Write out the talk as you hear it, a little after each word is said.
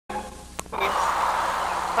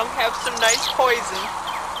Come have some nice poison.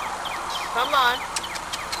 Come on.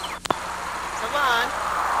 Come on.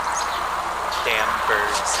 Damn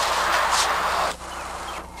birds.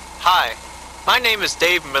 Hi, my name is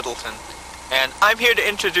Dave Middleton, and I'm here to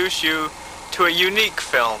introduce you to a unique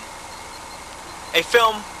film. A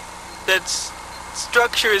film that's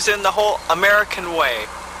structure is in the whole American way.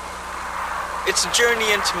 It's a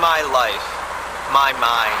journey into my life, my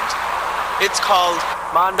mind. It's called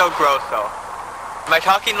Mondo Grosso. Am I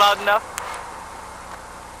talking loud enough?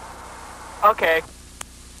 Okay.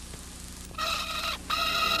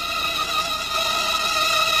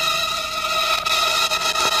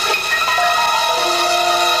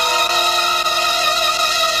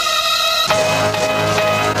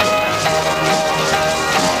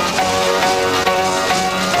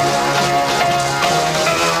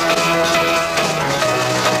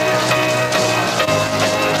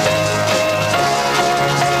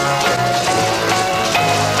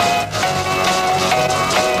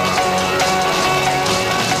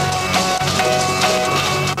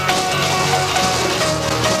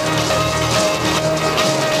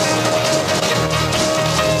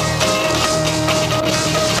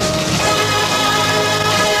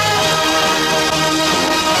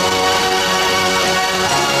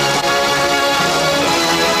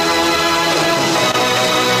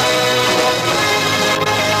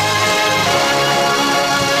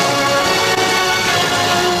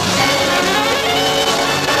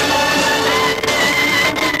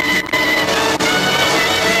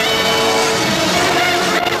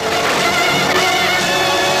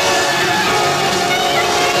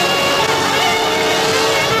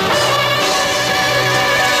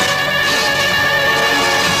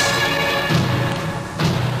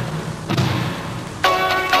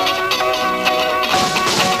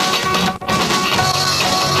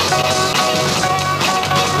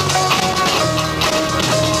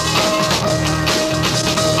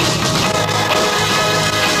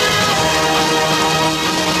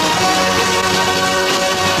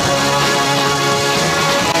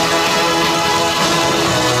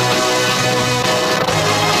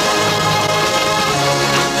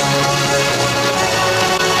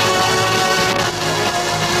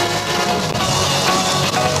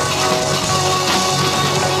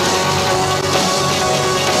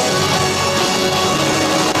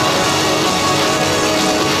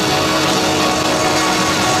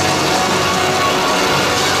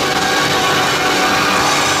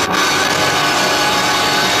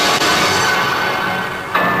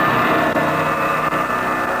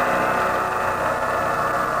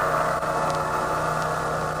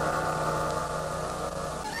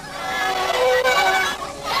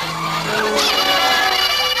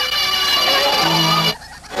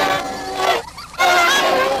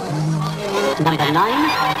 Number 9.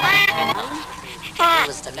 What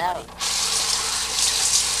was the matter?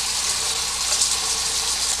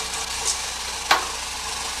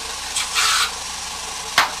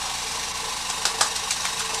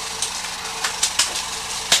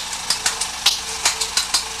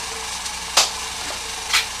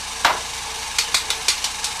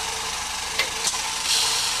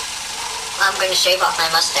 I'm going to shave off my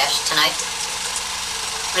mustache tonight.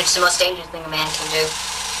 It's the most dangerous thing a man can do.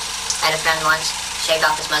 I had a friend once, shaved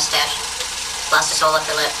off his mustache, lost his whole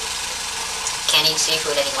upper lip. Can't eat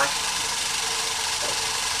seafood anymore.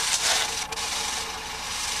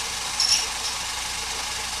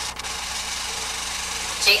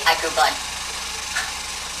 See, I grew blood.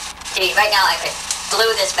 See, right now I could glue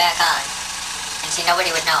this back on, and see, nobody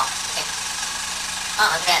would know. Oh,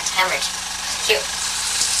 look at that, it's hemorrhage. Cute.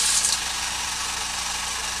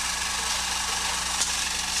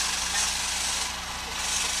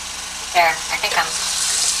 There, I think I'm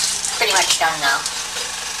pretty much done now.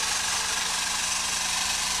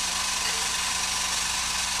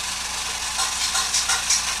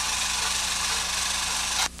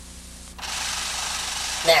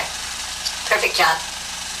 There. Perfect job.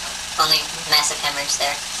 Only massive hemorrhage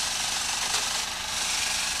there.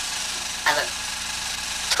 I look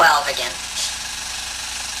 12 again.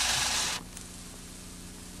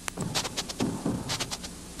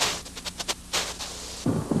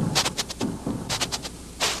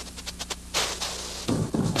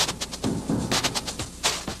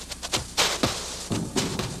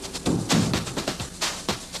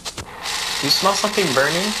 Do you smell something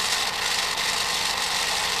burning?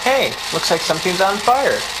 Hey, looks like something's on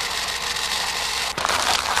fire.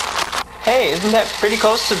 Hey, isn't that pretty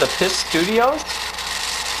close to the Piss Studios?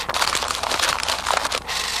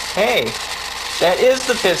 Hey, that is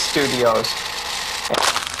the Piss Studios.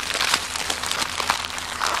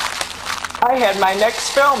 I had my next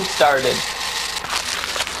film started.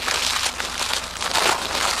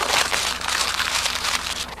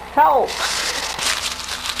 Help!